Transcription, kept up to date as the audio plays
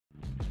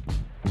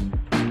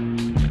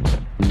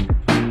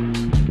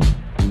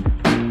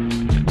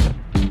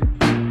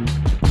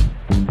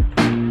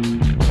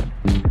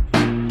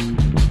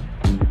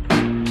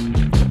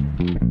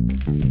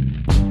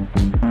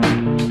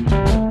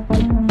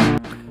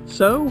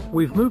So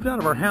we've moved out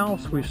of our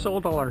house, we've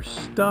sold all our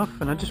stuff,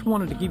 and I just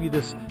wanted to give you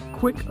this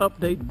quick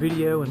update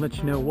video and let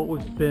you know what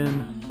we've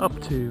been up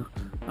to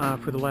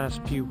for the last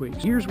few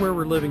weeks. Here's where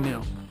we're living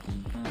now.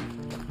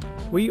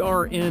 We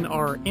are in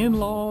our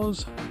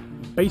in-laws'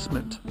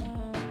 basement.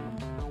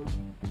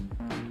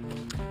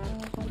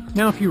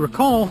 Now, if you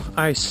recall,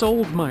 I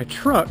sold my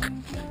truck,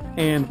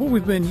 and what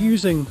we've been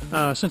using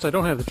since I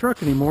don't have the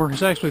truck anymore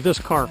is actually this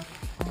car.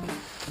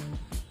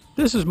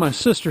 This is my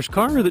sister's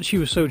car that she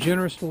was so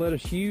generous to let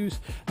us use.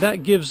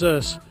 That gives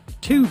us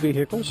two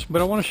vehicles,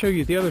 but I want to show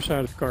you the other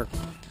side of the car.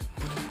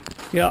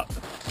 Yeah,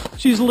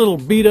 she's a little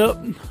beat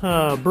up,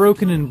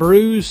 broken and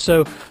bruised,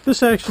 so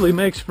this actually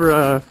makes for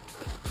a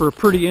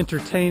pretty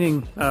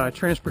entertaining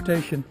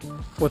transportation.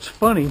 What's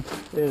funny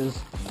is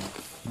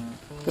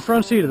the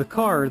front seat of the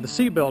car, the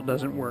seatbelt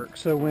doesn't work,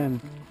 so when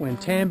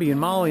Tambi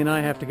and Molly and I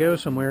have to go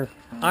somewhere,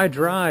 I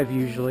drive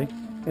usually,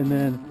 and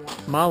then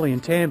Molly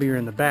and Tambi are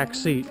in the back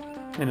seat,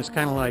 and it's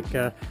kind of like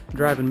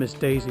driving Miss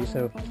Daisy,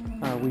 so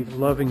we've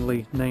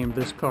lovingly named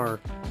this car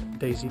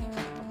Daisy.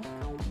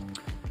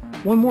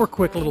 One more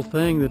quick little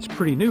thing that's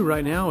pretty new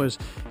right now is,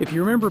 if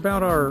you remember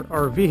about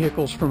our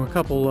vehicles from a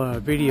couple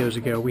videos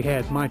ago, we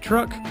had my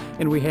truck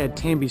and we had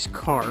Tambi's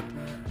car.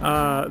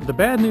 The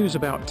bad news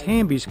about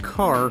Tambi's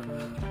car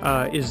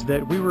is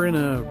that we were in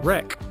a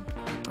wreck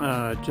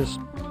just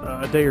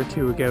a day or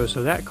two ago,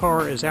 so that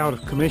car is out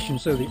of commission.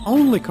 So the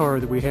only car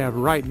that we have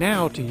right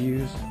now to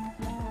use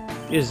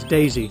is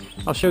Daisy.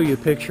 I'll show you a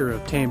picture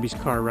of Tambi's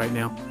car right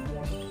now.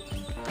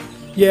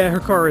 Yeah, her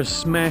car is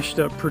smashed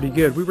up pretty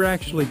good. We were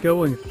actually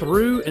going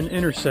through an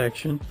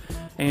intersection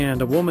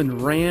and a woman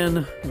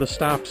ran the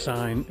stop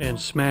sign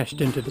and smashed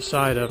into the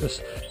side of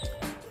us.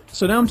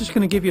 So now I'm just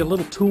going to give you a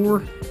little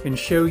tour and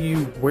show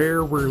you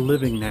where we're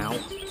living now.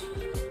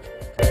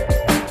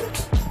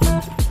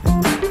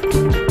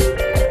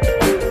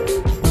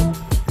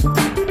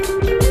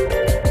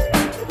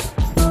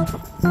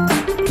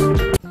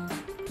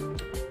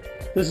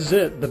 This is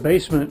it, the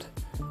basement.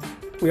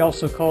 We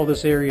also call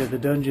this area the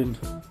dungeon.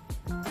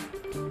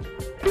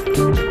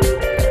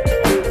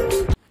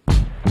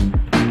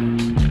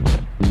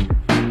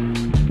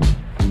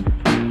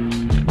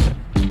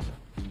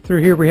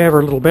 Through here we have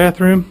our little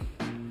bathroom,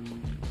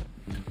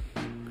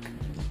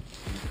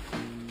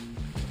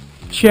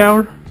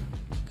 shower,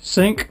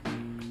 sink,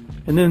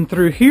 and then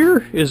through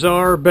here is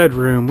our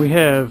bedroom. We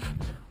have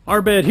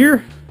our bed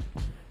here,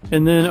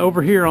 and then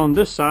over here on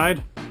this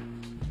side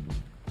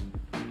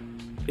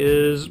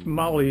is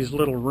Molly's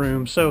little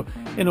room. So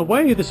in a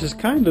way, this is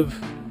kind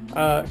of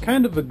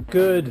a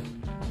good,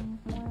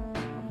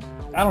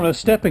 I don't know,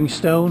 stepping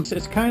stone.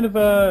 It's kind of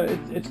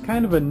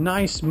a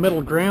nice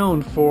middle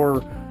ground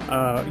for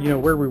you know,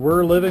 where we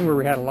were living, where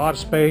we had a lot of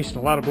space and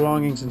a lot of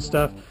belongings and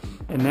stuff,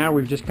 and now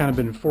we've just kind of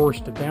been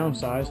forced to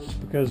downsize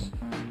just because,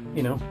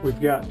 you know,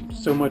 we've got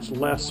so much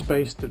less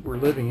space that we're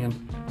living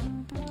in.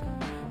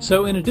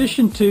 So in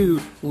addition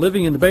to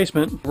living in the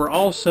basement, we're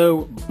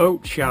also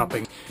boat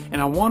shopping,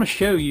 and I want to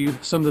show you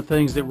some of the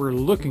things that we're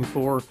looking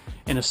for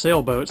in a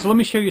sailboat. So let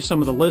me show you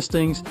some of the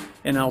listings,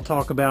 and I'll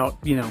talk about,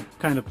 you know,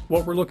 kind of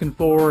what we're looking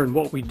for and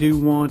what we do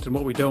want and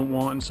what we don't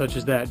want and such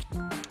as that.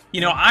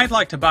 You know, I'd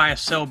like to buy a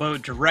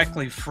sailboat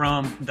directly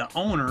from the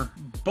owner,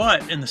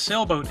 but in the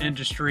sailboat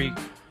industry,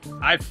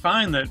 I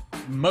find that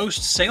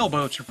most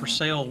sailboats are for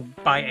sale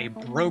by a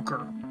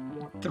broker.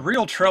 The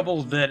real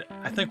trouble that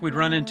I think we'd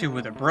run into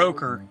with a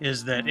broker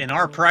is that in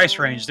our price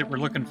range that we're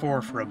looking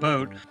for a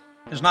boat,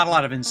 there's not a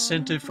lot of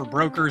incentive for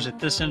brokers at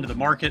this end of the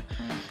market.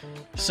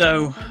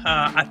 So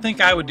I think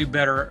I would do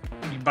better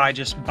by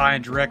just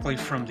buying directly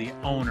from the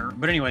owner.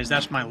 But anyways,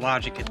 that's my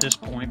logic at this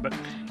point. But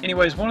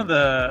anyways, one of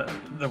the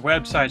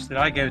websites that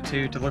I go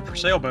to look for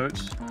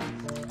sailboats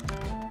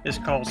is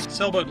called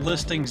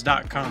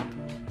SailboatListings.com.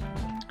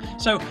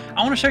 So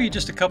I want to show you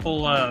just a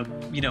couple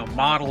you know,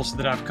 models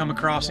that I've come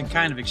across and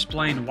kind of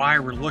explain why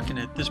we're looking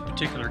at this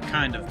particular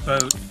kind of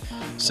boat.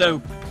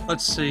 So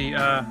let's see,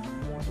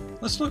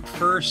 let's look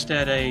first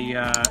at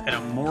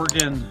a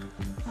Morgan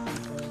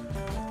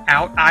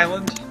Out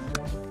Island.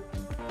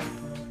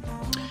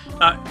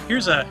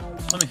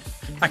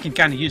 I can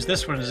kind of use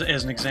this one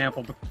as an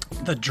example.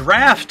 The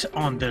draft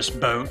on this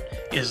boat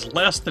is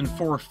less than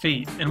 4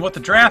 feet, and what the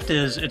draft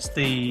is, it's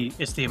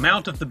the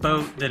amount of the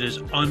boat that is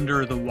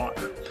under the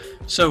water.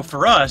 So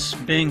for us,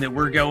 being that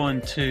we're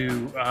going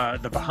to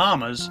the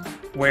Bahamas,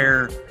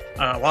 where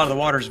a lot of the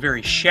water is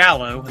very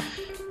shallow,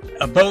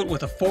 a boat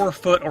with a 4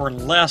 foot or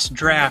less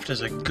draft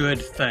is a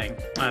good thing.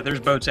 There's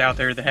boats out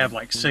there that have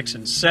like 6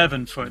 and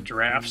 7 foot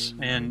drafts,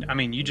 and I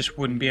mean, you just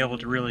wouldn't be able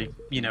to really,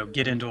 you know,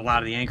 get into a lot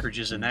of the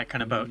anchorages in that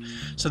kind of boat.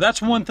 So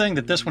that's one thing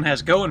that this one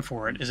has going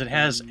for it, is it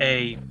has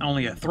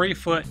only a 3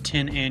 foot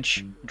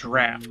 10-inch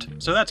draft.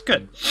 So that's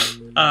good.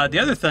 The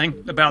other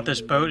thing about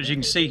this boat, as you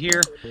can see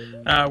here,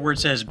 where it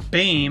says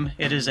beam,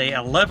 it is a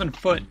 11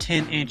 foot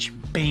 10-inch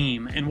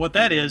beam, and what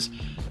that is,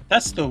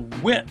 that's the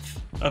width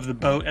of the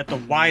boat at the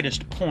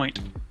widest point.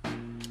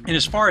 And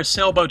as far as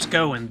sailboats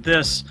go in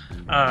this,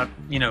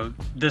 you know,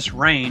 this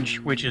range,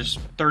 which is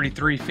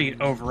 33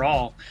 feet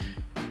overall,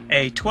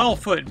 A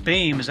 12-foot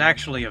beam is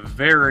actually a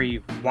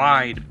very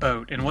wide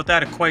boat, and what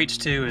that equates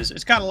to is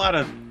it's got a lot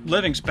of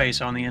living space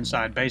on the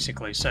inside,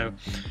 basically. So,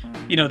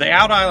 you know, the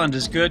out island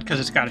is good because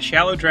it's got a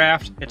shallow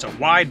draft, it's a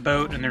wide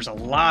boat, and there's a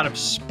lot of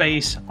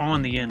space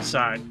on the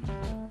inside.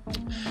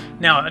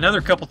 Now, another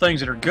couple things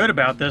that are good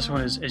about this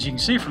one is, as you can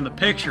see from the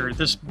picture,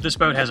 this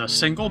boat has a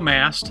single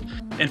mast.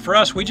 And for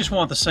us, we just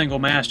want the single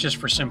mast just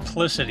for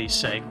simplicity's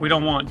sake. We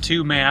don't want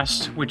two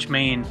masts, which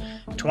mean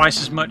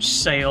twice as much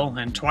sail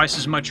and twice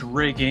as much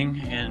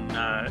rigging. And,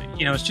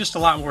 you know, it's just a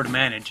lot more to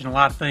manage and a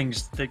lot of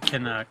things that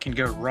can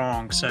go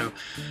wrong. So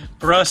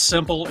for us,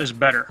 simple is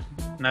better.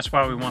 And that's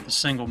why we want the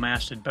single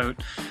masted boat.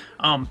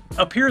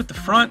 Up here at the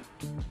front,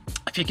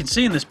 if you can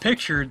see in this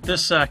picture,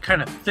 this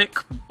kind of thick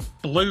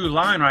blue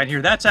line right here,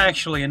 that's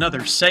actually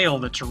another sail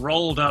that's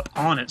rolled up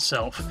on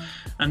itself,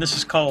 and this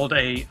is called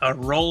a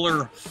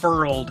roller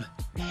furled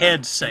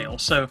head sail.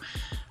 So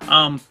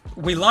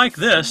we like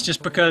this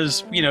just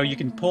because, you know, you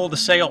can pull the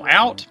sail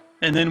out,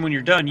 and then when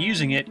you're done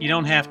using it, you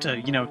don't have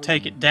to, you know,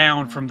 take it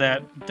down from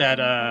that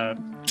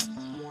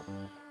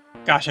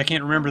gosh, I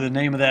can't remember the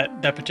name of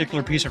that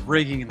particular piece of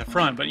rigging in the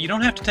front, but you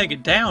don't have to take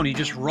it down, you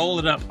just roll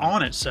it up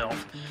on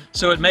itself.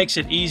 So it makes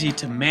it easy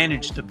to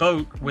manage the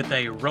boat with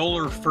a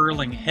roller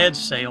furling head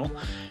sail.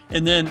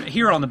 And then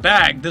here on the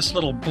back, this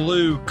little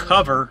blue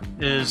cover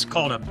is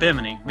called a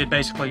bimini. It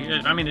basically,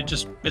 I mean,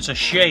 it's a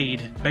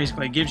shade.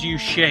 Basically, it gives you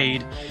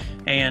shade.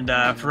 And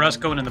for us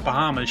going in the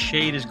Bahamas,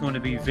 shade is going to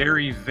be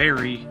very,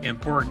 very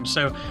important.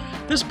 So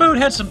this boat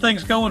had some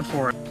things going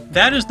for it.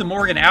 That is the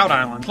Morgan Out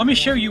Island. Let me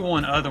show you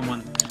one other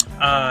one.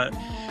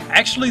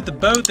 Actually, the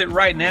boat that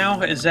right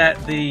now is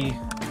at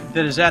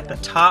the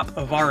top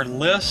of our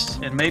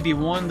list, and maybe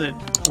one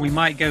that we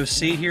might go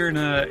see here in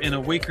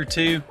a week or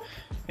two,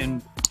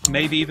 and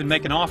maybe even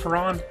make an offer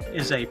on,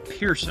 is a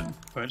Pearson.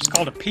 But it's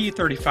called a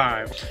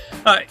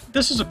P35.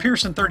 This is a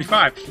Pearson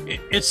 35.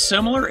 It's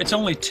similar. It's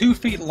only 2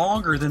 feet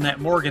longer than that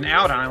Morgan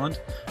Out Island.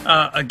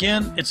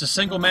 Again, it's a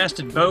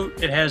single-masted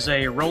boat. It has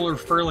a roller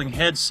furling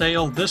head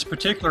sail. This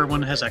particular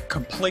one has a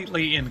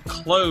completely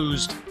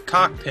enclosed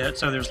cockpit,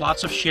 so there's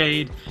lots of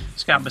shade.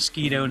 It's got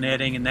mosquito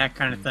netting and that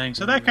kind of thing.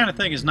 So that kind of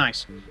thing is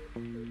nice.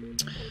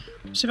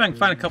 Let's see if I can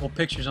find a couple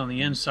pictures on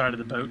the inside of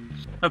the boat.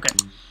 Okay.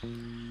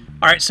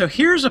 Alright, so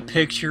here's a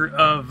picture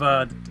of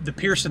the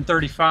Pearson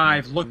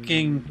 35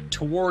 looking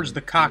towards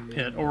the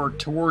cockpit, or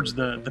towards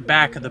the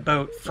back of the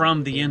boat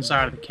from the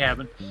inside of the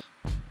cabin.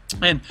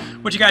 And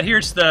what you got here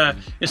is the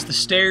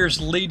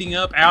stairs leading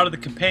up out of the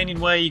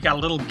companionway. You got a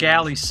little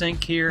galley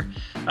sink here.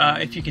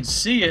 If you can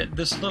see it,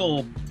 this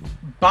little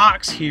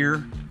box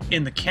here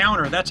in the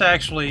counter, that's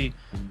actually,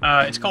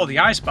 it's called the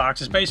ice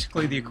box. It's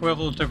basically the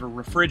equivalent of a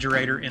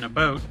refrigerator in a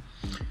boat.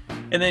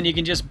 And then you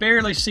can just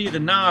barely see the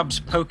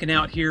knobs poking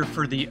out here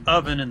for the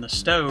oven and the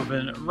stove.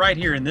 And right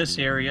here in this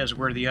area is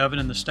where the oven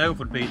and the stove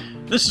would be.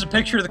 This is a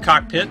picture of the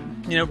cockpit.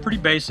 You know, pretty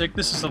basic.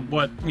 This is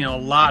what, you know, a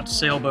lot of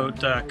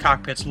sailboat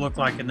cockpits look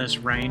like in this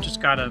range. It's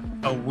got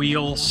a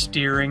wheel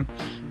steering,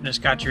 and it's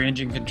got your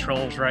engine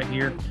controls right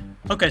here.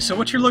 Okay, so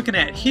what you're looking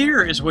at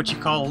here is what you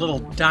call a little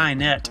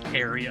dinette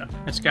area.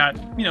 It's got,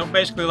 you know,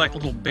 basically like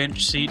little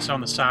bench seats on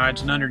the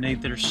sides, and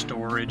underneath there's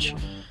storage.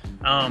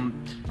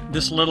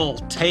 This little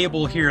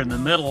table here in the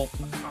middle,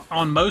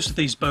 on most of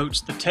these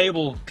boats, the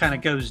table kind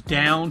of goes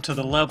down to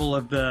the level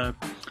of the,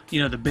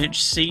 you know, the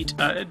bench seat.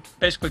 It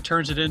basically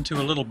turns it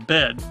into a little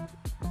bed.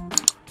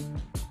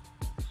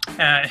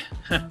 I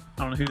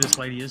don't know who this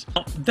lady is.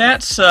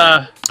 That's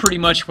pretty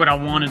much what I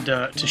wanted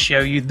to show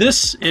you.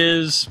 This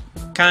is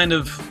kind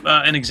of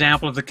an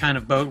example of the kind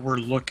of boat we're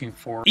looking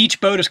for. Each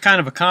boat is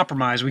kind of a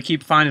compromise. We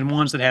keep finding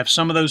ones that have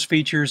some of those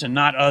features and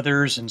not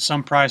others, and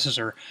some prices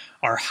are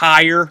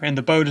higher and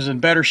the boat is in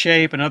better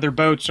shape, and other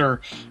boats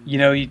are, you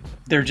know,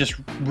 they're just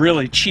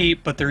really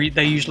cheap, but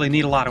they usually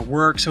need a lot of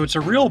work. So it's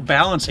a real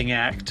balancing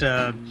act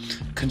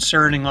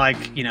concerning,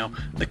 like, you know,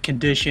 the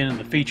condition and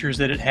the features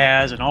that it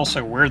has, and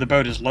also where the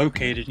boat is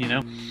located, you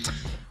know.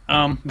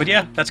 But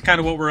yeah, that's kind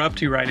of what we're up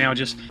to right now,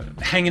 just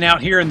hanging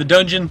out here in the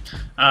dungeon,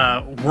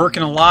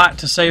 working a lot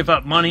to save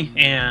up money,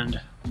 and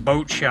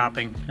boat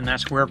shopping, and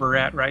that's where we're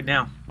at right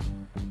now.